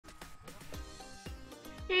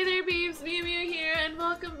there peeps, mewmew here, and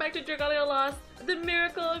welcome back to Dragalia Lost. The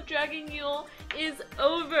miracle of dragging Yule is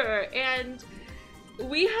over, and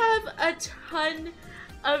we have a ton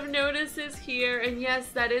of notices here, and yes,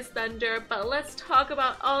 that is thunder, but let's talk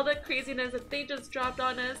about all the craziness that they just dropped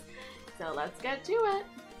on us, so let's get to it.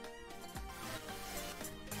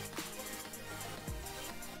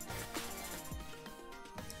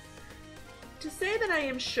 To say that I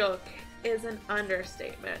am shook is an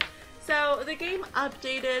understatement. So the game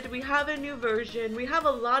updated, we have a new version, we have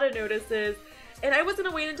a lot of notices, and I was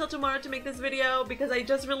gonna wait until tomorrow to make this video because I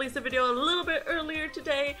just released a video a little bit earlier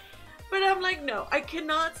today, but I'm like, no, I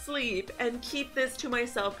cannot sleep and keep this to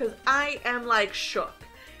myself because I am like shook.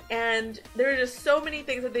 And there are just so many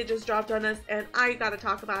things that they just dropped on us, and I gotta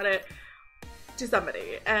talk about it to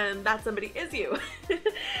somebody, and that somebody is you.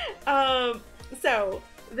 So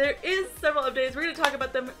there is several updates. We're gonna talk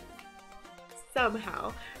about them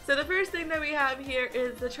somehow. So the first thing that we have here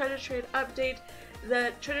is the treasure trade update.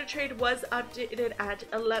 The treasure trade was updated at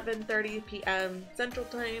 11:30 p.m. Central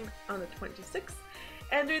Time on the 26th.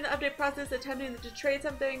 And during the update process, attempting to trade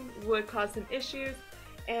something would cause some issues.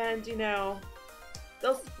 And, you know,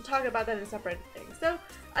 they'll talk about that in a separate thing. So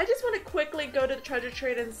I just want to quickly go to the treasure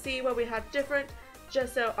trade and see what we have different,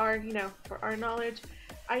 just so our, you know, for our knowledge.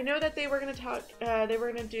 I know that they were going to talk, they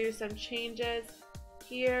were going to do some changes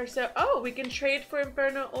here. So, oh, we can trade for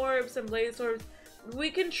Inferno Orbs and Blaze Orbs.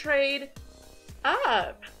 We can trade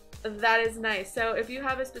up. That is nice. So if you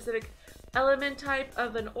have a specific element type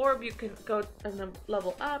of an orb, you can go and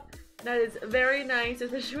level up. That is very nice,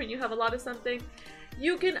 especially when you have a lot of something.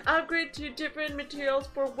 You can upgrade to different materials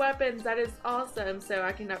for weapons. That is awesome. So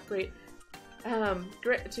I can upgrade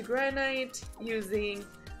to granite using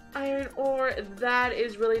iron ore. That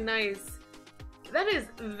is really nice. That is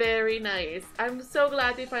very nice. I'm so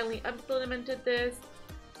glad they finally implemented this.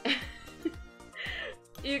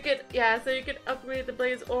 You could, yeah, so you could upgrade the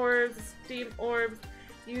blaze orbs, steam orbs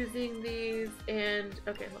using these, and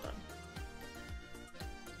okay, hold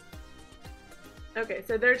on. Okay,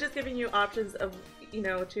 so they're just giving you options of, you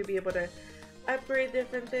know, to be able to upgrade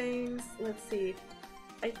different things. Let's see.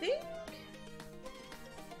 I think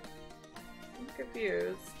I'm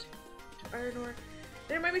confused. Iron ore.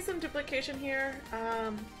 There might be some duplication here.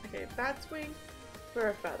 Okay, bat's wing for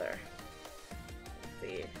a feather. Let's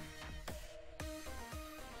see.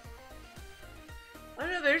 I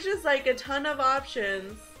don't know, there's just like a ton of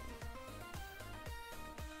options.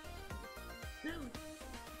 No.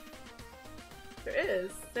 There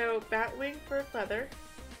is. So, bat wing for a feather.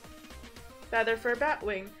 Feather for a bat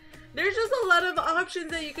wing. There's just a lot of options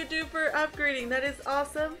that you could do for upgrading. That is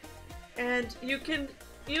awesome. And you can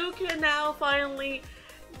now finally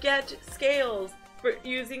get scales for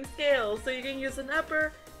using scales. So you can use an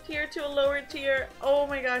upper tier to a lower tier. Oh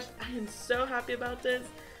my gosh, I am so happy about this.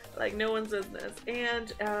 Like no one's business.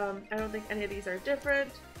 And I don't think any of these are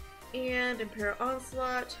different. And Imperial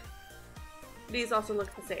Onslaught. These also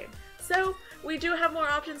look the same. So we do have more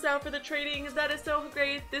options now for the trading. That is so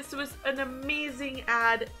great. This was an amazing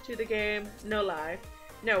add to the game. No lie.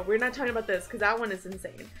 No, we're not talking about this because that one is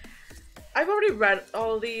insane. I've already read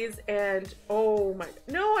all these and oh my,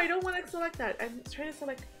 no, I don't want to select that. I'm trying to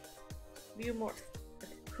select view more.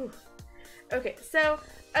 Okay, whew. Okay, so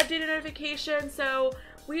updated notification. So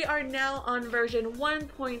we are now on version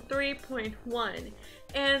 1.3.1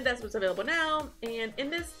 and that's what's available now. And in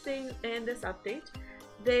this thing, in this update,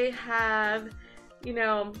 they have, you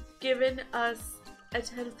know, given us a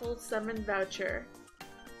 10-fold summon voucher.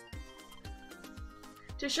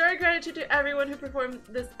 To show our gratitude to everyone who performed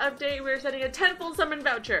this update, we're sending a 10-fold summon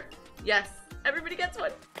voucher. Yes, everybody gets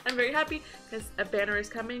one. I'm very happy because a banner is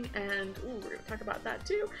coming and ooh, we're gonna talk about that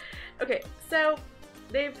too. Okay, so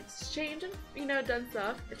they've changed and, you know, done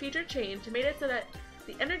stuff. The feature changed to make it so that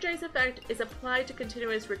the energize effect is applied to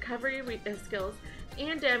continuous recovery skills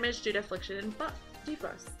and damage due to affliction and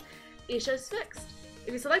debuffs. Isha is fixed.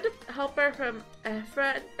 If you select a helper from a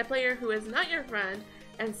player who is not your friend,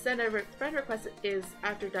 and send a friend request is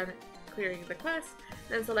after done clearing the quest,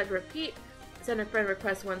 then select repeat, send a friend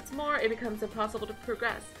request once more, it becomes impossible to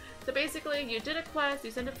progress. So basically you did a quest,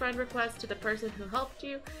 you send a friend request to the person who helped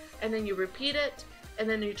you, and then you repeat it, and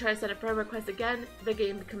then you try to send a friend request again, the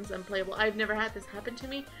game becomes unplayable. I've never had this happen to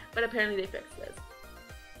me, but apparently they fixed this.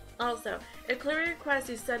 Also, if clearing a quest,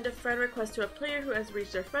 you send a friend request to a player who has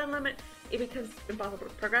reached their friend limit, it becomes impossible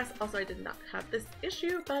to progress. Also, I did not have this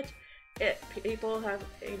issue, but people have,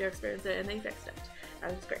 you know, experienced it and they fixed it.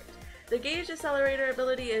 That was great. The gauge accelerator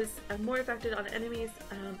ability is more effective on enemies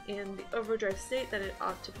in the overdrive state than it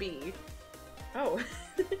ought to be. Oh,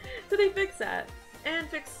 so they fixed that and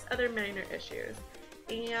fixed other minor issues.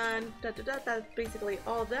 and that's basically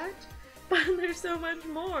all that. But there's so much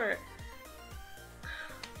more.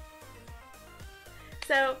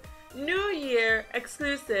 So, New Year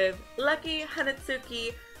exclusive Lucky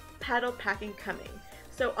Hanatsuki paddle packing coming.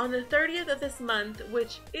 So on the 30th of this month,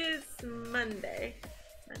 which is Monday,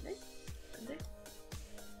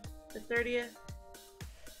 the 30th,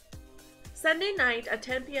 Sunday night at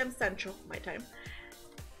 10 p.m. Central, my time,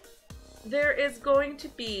 there is going to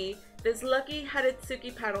be this Lucky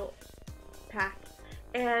Hanatsuki paddle pack,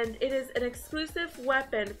 and it is an exclusive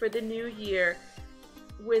weapon for the new year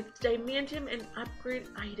with diamantium and upgrade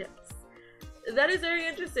items. That is very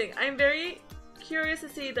interesting. I'm very curious to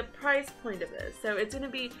see the price point of this. So it's going to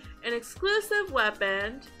be an exclusive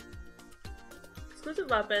weapon,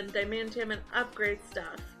 diamantium and upgrade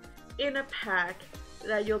stuff in a pack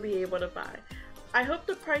that you'll be able to buy. I hope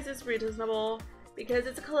the price is reasonable because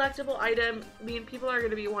it's a collectible item. I mean, people are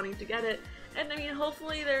going to be wanting to get it, and I mean,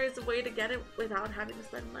 hopefully there is a way to get it without having to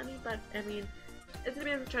spend money. But I mean, it's going to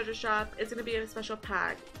be in the treasure shop. It's going to be a special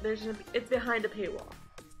pack. It's behind a paywall.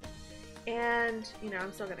 And, you know,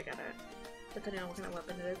 I'm still gonna get it, depending on what kind of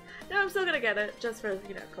weapon it is. No, I'm still gonna get it, just for,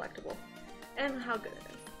 you know, collectible. And how good it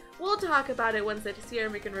is. We'll talk about it once it's here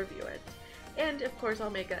and we can review it. And, of course,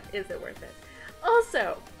 I'll make a, is it worth it?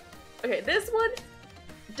 Also, okay, this one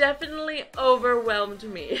definitely overwhelmed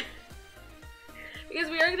me.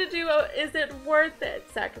 Because we are gonna do a is it worth it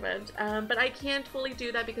segment, but I can't fully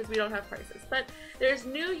do that because we don't have prices. But there's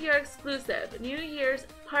New Year exclusive, New Year's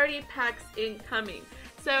party packs incoming.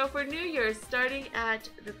 So for New Year's, starting at,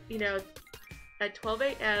 at 12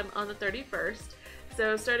 a.m. on the 31st,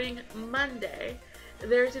 so starting Monday,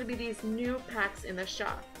 there's going to be these new packs in the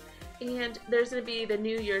shop. And there's going to be the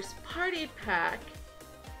New Year's Party Pack,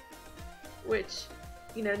 which,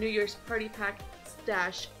 you know, New Year's Party Pack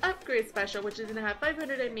Stash Upgrade Special, which is going to have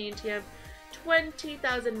 500 diamantium,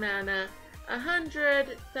 20,000 mana,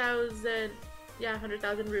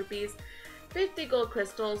 100,000 rupees, 50 gold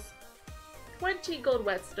crystals, 20 gold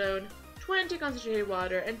whetstone, 20 concentrated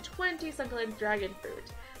water, and 20 succulent dragon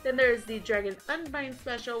fruit. Then there's the Dragon Unbind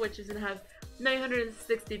Special, which is going to have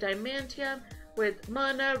 960 diamantium with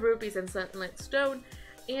mana, rupees, and sunlight stone.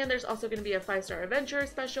 And there's also going to be a 5-star Adventurer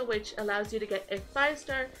Special, which allows you to get a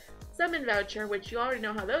 5-star summon voucher, which you already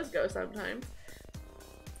know how those go sometimes.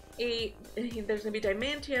 There's going to be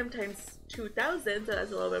diamantium times 2,000, so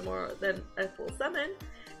that's a little bit more than a full summon.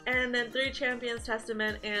 And then 3 Champions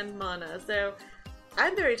Testament and mana. So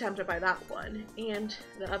I'm very tempted by that one and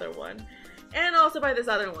the other one. And also by this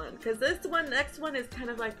other one. Because this one, next one is kind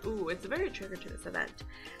of like, ooh, it's very trigger to this event.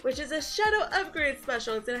 Which is a Shadow Upgrade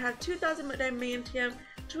Special. It's going to have 2,000 diamantium,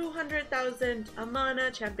 200,000 mana,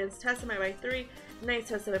 Champions Testament by 3, Knights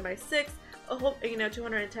Testament by 6,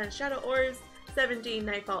 210 Shadow Orbs, 70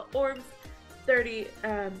 Nightfall Orbs, 30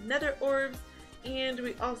 Nether Orbs, and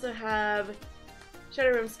we also have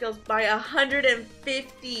Shadow Realm skills by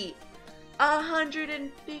 150.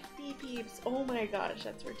 150 peeps. Oh my gosh,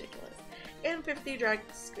 that's ridiculous. And 50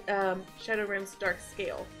 Shadow Realm's Dark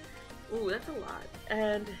Scale. Ooh, that's a lot.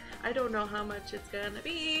 And I don't know how much it's gonna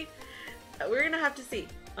be. We're gonna have to see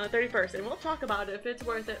on the 31st, and we'll talk about it if it's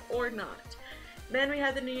worth it or not. Then we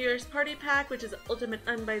have the New Year's Party Pack, which is Ultimate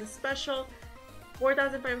Unbind Special.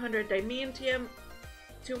 4,500 diamantium,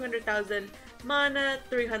 200,000 mana,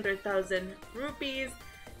 300,000 rupees,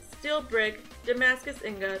 steel brick, Damascus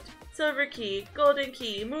ingot, silver key, golden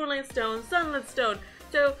key, moonlight stone, sunlit stone.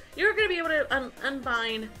 So you're going to be able to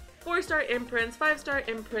unbind 4-star imprints, 5-star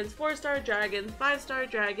imprints, 4-star dragons, 5-star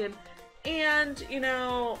dragon, and, you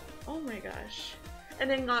know, oh my gosh. And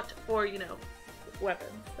then got 4, you know,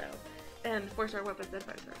 weapons, so, and 4-star weapons and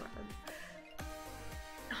 5-star weapons.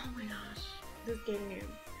 Oh my gosh, this game.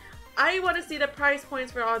 I want to see the price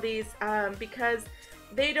points for all these because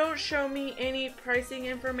they don't show me any pricing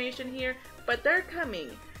information here, but they're coming.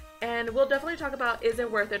 And we'll definitely talk about is it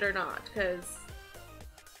worth it or not, because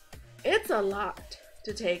it's a lot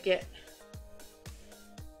to take it.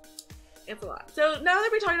 It's a lot. So now that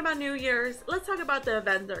we're talking about New Year's, let's talk about the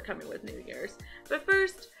events that are coming with New Year's. But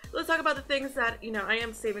first, let's talk about the things that, you know, I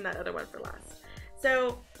am saving that other one for last.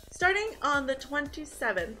 So starting on the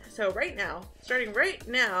 27th, so right now, starting right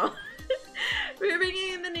now, we're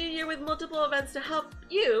bringing in the new year with multiple events to help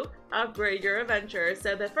you upgrade your adventure.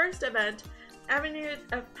 So the first event, Avenue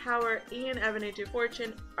of Power and Avenue to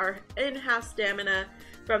Fortune, are in half stamina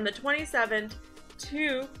from the 27th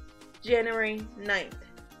to January 9th.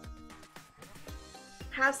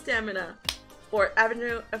 Half stamina for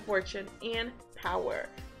Avenue of Fortune and Power.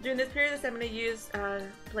 During this period, the stamina used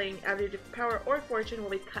playing Avenue to Power or Fortune will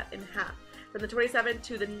be cut in half from the 27th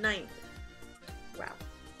to the 9th. Wow.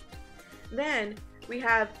 Then We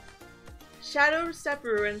have Shadow Step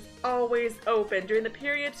Ruins always open. During the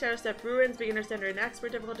period, Shadow Step Ruins, beginner, standard, and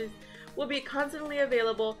expert difficulties will be constantly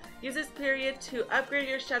available. Use this period to upgrade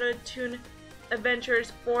your Shadow Tune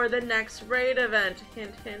adventures for the next raid event.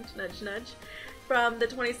 Hint, hint, nudge, nudge. From the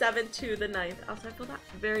 27th to the 9th. Also, I feel that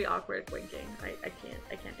very awkward winking. I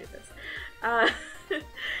can't do this.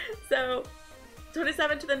 So,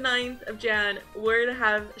 27th to the 9th of Jan, we're gonna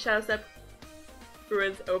have Shadow Step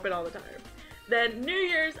Ruins open all the time. Then New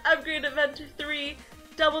Year's Upgrade Event 3,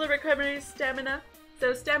 double the recovery stamina.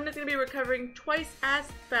 So stamina is going to be recovering twice as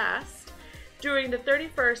fast during the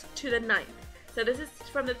 31st to the 9th. So this is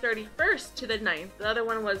from the 31st to the 9th. The other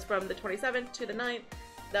one was from the 27th to the 9th.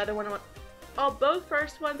 The other one, both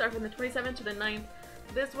first ones are from the 27th to the 9th.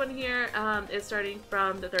 This one here is starting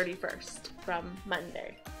from the 31st, from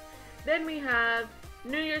Monday. Then we have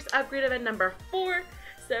New Year's Upgrade Event number 4.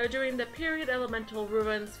 So during the period, elemental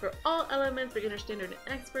ruins for all elements, beginner, standard, and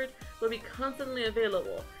expert, will be constantly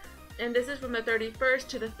available. And this is from the 31st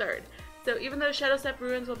to the 3rd. So even though Shadow Step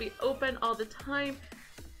Ruins will be open all the time,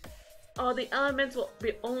 all the elements will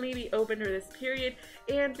only be open during this period.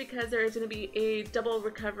 And because there is going to be a double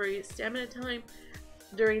recovery stamina time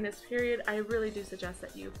during this period, I really do suggest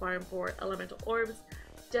that you farm for elemental orbs,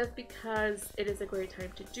 just because it is a great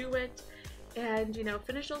time to do it. And, you know,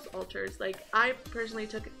 finish those altars. Like, I personally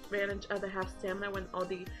took advantage of the half stamina when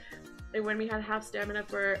we had half stamina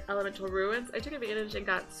for elemental ruins. I took advantage and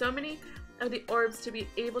got so many of the orbs to be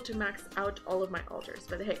able to max out all of my altars.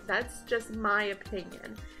 But hey, that's just my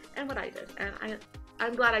opinion and what I did. And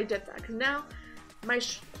I'm glad I did that, because now my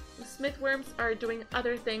smith worms are doing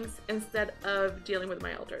other things instead of dealing with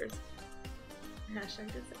my altars.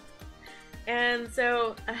 Hashtag did that. And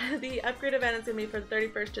so the upgrade event is going to be from the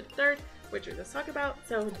 31st to the 3rd, which we're going to talk about.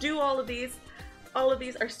 So do all of these. All of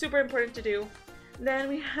these are super important to do. Then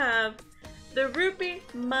we have the Rupee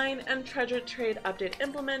Mine and Treasure Trade update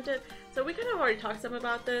implemented. So we kind of already talked some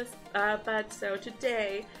about this, but so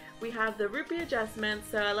today we have the Rupee adjustments.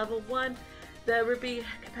 So at level 1, the Rupee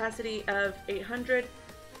capacity of 800.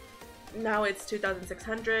 Now it's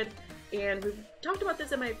 2,600. And we've talked about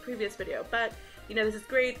this in my previous video, but you know, this is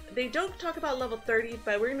great. They don't talk about level 30,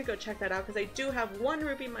 but we're gonna go check that out because I do have one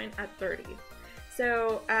Rupee mine at 30.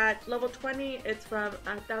 So at level 20, it's from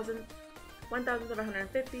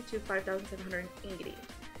 1,750 to 5,780.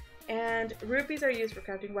 And rupees are used for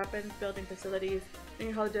crafting weapons, building facilities, and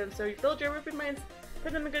your holiday. So you build your Rupee mines,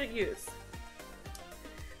 put them in good use.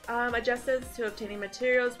 Adjustments to obtaining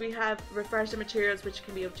materials. We have refreshed the materials which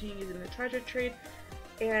can be obtained using the treasure trade.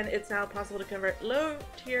 And it's now possible to convert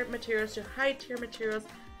low-tier materials to high-tier materials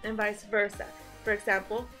and vice versa. For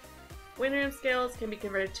example, Windroom scales can be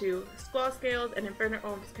converted to Squall scales, and Inferno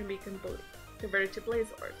orbs can be converted to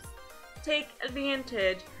Blaze orbs. Take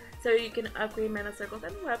advantage so you can upgrade mana circles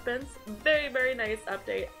and weapons. Very, very nice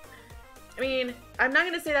update. I mean, I'm not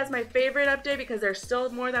going to say that's my favorite update because there's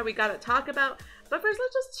still more that we got to talk about. But first,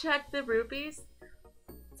 let's just check the rupees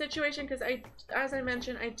situation, because as I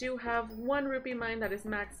mentioned, I do have one Rupee mine that is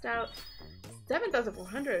maxed out.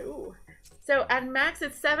 7,400. Ooh. So at max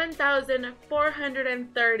it's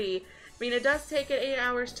 7,430. I mean, it does take it 8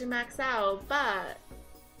 hours to max out, but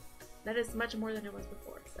that is much more than it was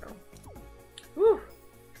before. So, whew.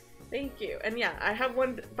 Thank you. And yeah, I have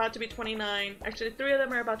one about to be 29. Actually, 3 of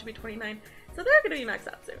them are about to be 29, so they're going to be maxed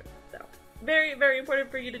out soon. So very, very important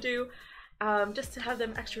for you to do. Just to have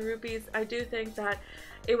them extra rupees. I do think that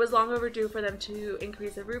it was long overdue for them to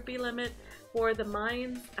increase the rupee limit for the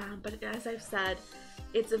mines, but as I've said,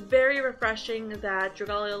 it's very refreshing that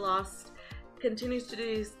Dragalia Lost continues to do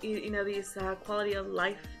these, these quality of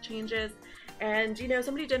life changes. And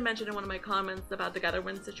somebody did mention in one of my comments about the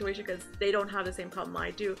Gatherwing situation, because they don't have the same problem I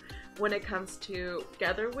do when it comes to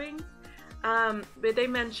Gatherwing. But they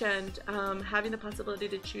mentioned having the possibility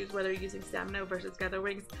to choose whether using stamina versus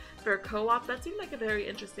Gatherwings for co-op. That seemed like a very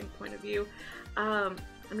interesting point of view. I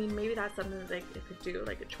mean, maybe that's something that they could do,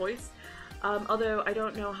 like a choice. Although I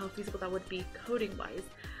don't know how feasible that would be coding-wise.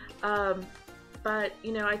 But,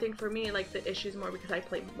 I think for me, like, the issue is more because I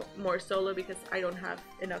play more solo because I don't have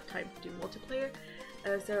enough time to do multiplayer.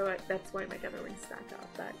 So that's why my Gatherwings stack up.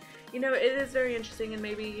 But, it is very interesting, and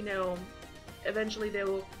maybe, eventually they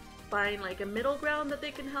will find like a middle ground that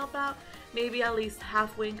they can help out. Maybe at least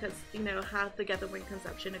half wing, because half the Gatherwing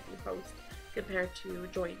consumption if you host compared to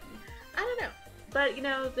joining. I don't know, but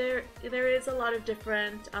there is a lot of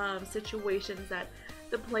different situations that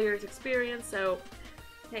the players experience. So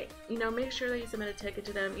hey, make sure that you submit a ticket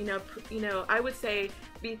to them. I would say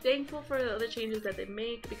be thankful for the changes that they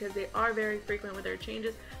make, because they are very frequent with their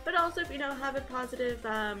changes, but also have a positive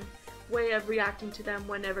way of reacting to them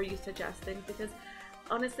whenever you suggest things, because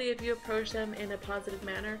honestly, if you approach them in a positive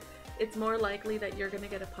manner, it's more likely that you're going to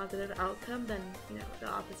get a positive outcome than, you know, the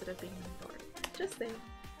opposite of being ignored. Just saying,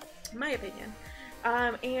 in my opinion.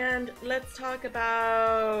 And let's talk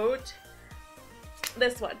about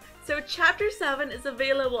this one. So chapter 7 is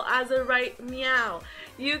available as of right meow.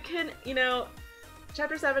 You can, you know,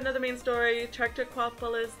 chapter 7 of the main story, Trek to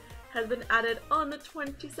Aquapolis, has been added on the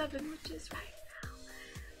 27th, which is right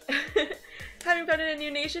now. Having founded a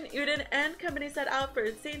new nation, Uden and company set out for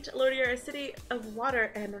St. Lodier, a city of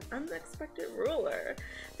water and an unexpected ruler.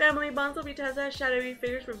 Family bonds will be tested as shadowy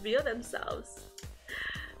figures reveal themselves.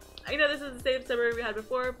 I know this is the same summary we had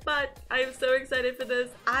before, but I am so excited for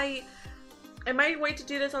this. I might wait to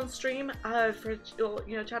do this on stream for,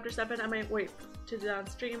 you know, chapter 7. I might wait to do it on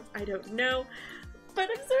stream. I don't know, but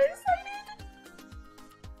I'm so excited.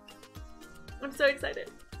 I'm so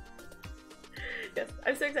excited. Yes,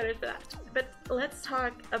 I'm so excited for that. But let's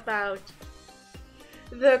talk about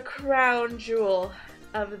the crown jewel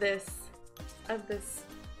of this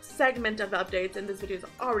segment of updates, and this video is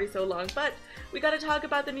already so long, but we gotta talk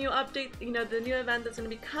about the new update, you know, the new event that's gonna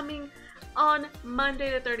be coming on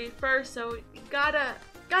Monday the 31st, so you gotta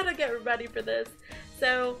get ready for this.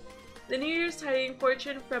 So the New Year's Tidings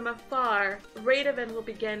Fortune from Afar raid event will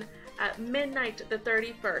begin at midnight the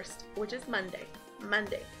 31st, which is Monday.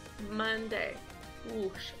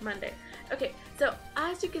 Whoosh, Monday. Okay, so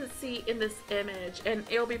as you can see in this image, and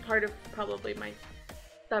it'll be part of probably my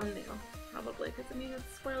thumbnail, probably, because I mean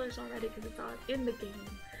it's spoilers already because it's all in the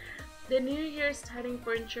game. The New Year's Tidings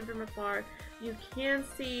Fortune from Afar, you can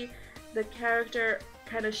see the character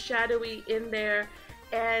kind of shadowy in there,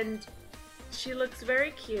 and she looks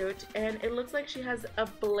very cute, and it looks like she has a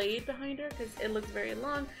blade behind her because it looks very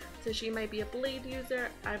long, so she might be a blade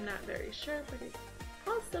user. I'm not very sure, but it's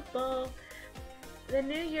possible. The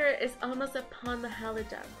new year is almost upon the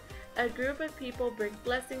Halidam. A group of people bring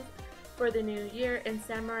blessings for the new year in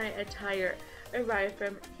samurai attire arrive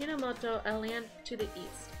from Hinomoto, a land to the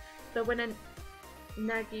east. But when a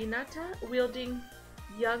naginata wielding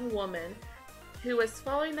young woman who was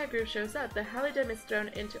following that group shows up, the Halidam is thrown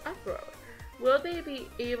into uproar. Will they be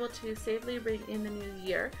able to safely bring in the new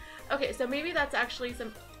year? Okay, so maybe that's actually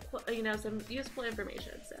some, you know, some useful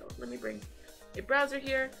information. So let me bring a browser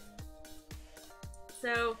here.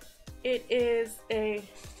 So it is a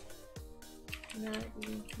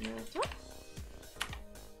naginata.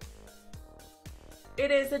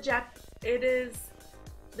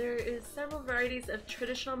 There is several varieties of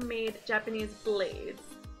traditional made Japanese blades.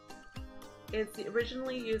 It's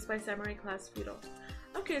originally used by samurai class feudal.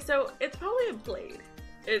 Okay, so it's probably a blade.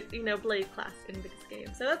 It's, you know, blade class in this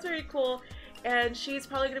game. So that's very cool. And she's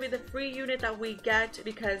probably going to be the free unit that we get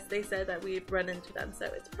because they said that we'd run into them. So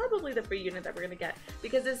it's probably the free unit that we're going to get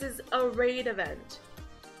because this is a raid event.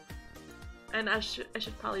 And I should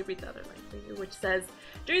probably read the other line, which says,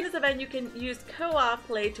 during this event you can use co-op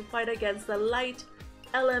play to fight against the light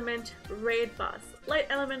element raid boss. Light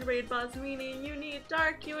element raid boss meaning you need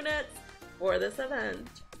dark units for this event.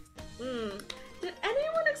 Did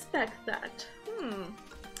anyone expect that?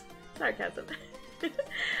 Sarcasm.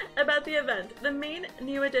 About the event. The main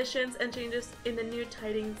new additions and changes in the New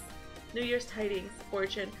Year's Tidings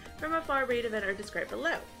Fortune from Afar raid event are described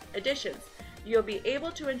below. Additions. You'll be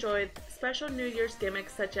able to enjoy special New Year's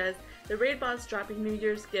gimmicks such as the raid boss dropping New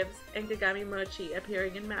Year's gifts and Kagami Mochi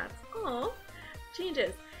appearing in maps. Aww.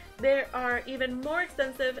 Changes. There are even more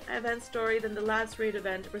extensive event story than the last raid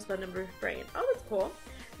event, Resplendent Refrain. Oh, that's cool.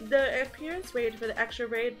 The appearance rate for the extra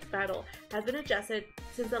raid battle has been adjusted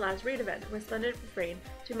since the last raid event, Resplendent Refrain,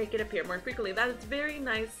 to make it appear more frequently. That is very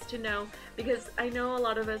nice to know because I know a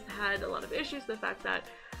lot of us had a lot of issues with the fact that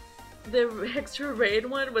the extra raid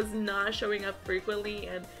one was not showing up frequently,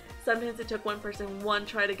 and sometimes it took one person one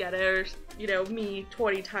try to get it, or, you know, me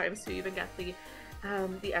 20 times to even get the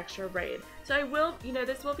extra raid. So I will, you know,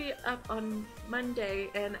 this will be up on Monday,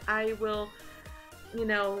 and I will, you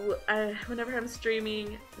know, whenever I'm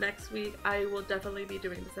streaming next week, I will definitely be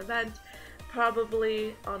doing this event,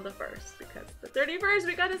 probably on the 1st, because the 31st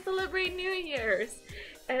we gotta celebrate New Year's,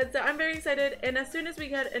 and so I'm very excited. And as soon as we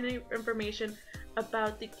get any information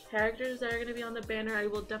about the characters that are going to be on the banner, I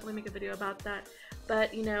will definitely make a video about that.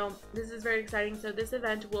 But, you know, this is very exciting. So this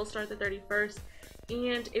event will start the 31st,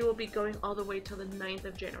 and it will be going all the way till the 9th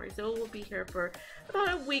of January. So it will be here for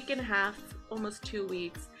about a week and a half, almost 2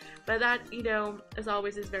 weeks. But that, you know, as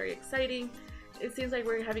always, is very exciting. It seems like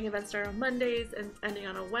we're having events start on Mondays and ending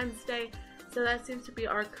on a Wednesday. So that seems to be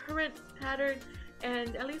our current pattern.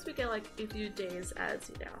 And at least we get like a few days as,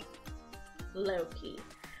 you know, low-key.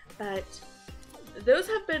 But those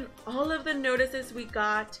have been all of the notices we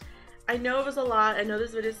got. I know it was a lot. I know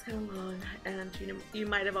this video is kind of long, and you know, you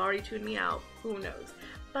might have already tuned me out. Who knows?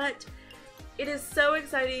 But it is so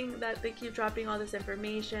exciting that they keep dropping all this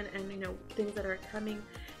information and, you know, things that are coming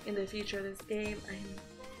in the future of this game. I'm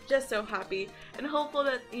just so happy and hopeful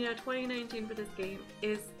that, you know, 2019 for this game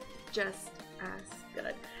is just as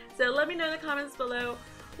good. So let me know in the comments below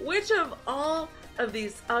which of all of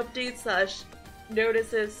these updates slash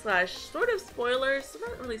notices slash sort of spoilers,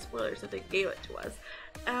 not really spoilers that they gave it to us,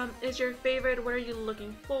 is your favorite. What are you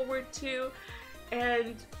looking forward to?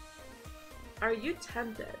 And are you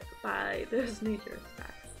tempted by those nature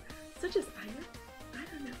stacks, such as iron? I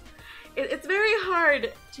don't know. It's very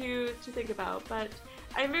hard to think about, but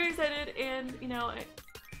I'm very excited and, you know,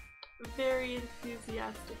 very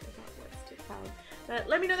enthusiastic about what's to come. But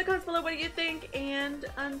let me know in the comments below what you think, and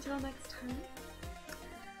until next time,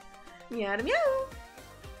 meow.